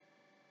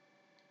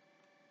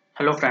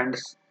Hello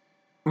friends,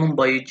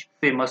 Mumbai's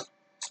famous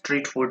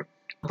street food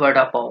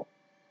Vada Pav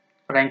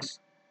ranks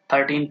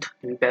 13th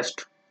in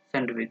best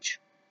sandwich.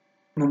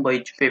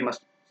 Mumbai's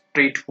famous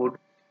street food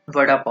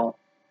Vada Pav,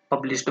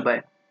 published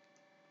by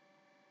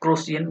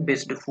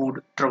Croatian-based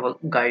food travel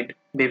guide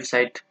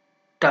website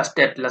Taste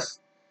Atlas,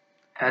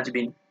 has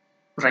been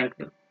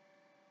ranked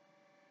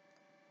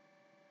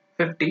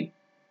 50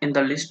 in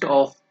the list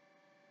of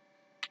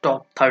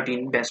top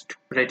 13 best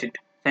rated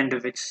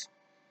sandwiches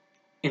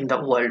in the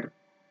world.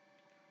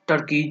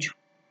 Turkey's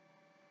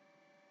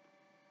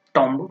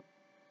Tomb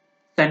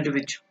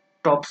sandwich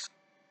tops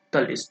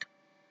the list.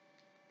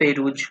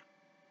 Peru's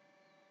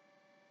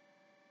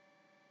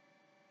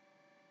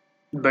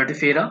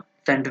Butterfera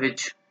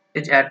sandwich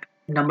is at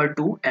number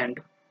 2 and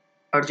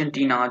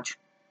Argentina's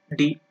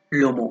Di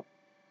Lomo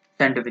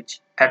sandwich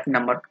at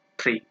number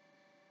 3.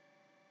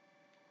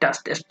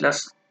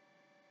 Tasteless.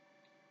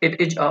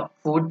 It is a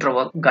food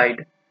travel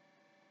guide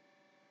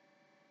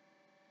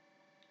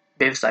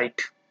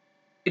website.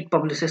 It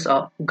publishes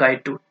a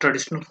guide to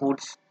traditional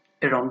foods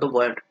around the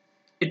world.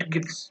 It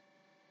gives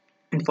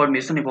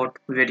information about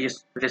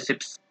various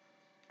recipes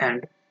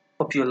and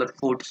popular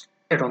foods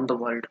around the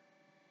world.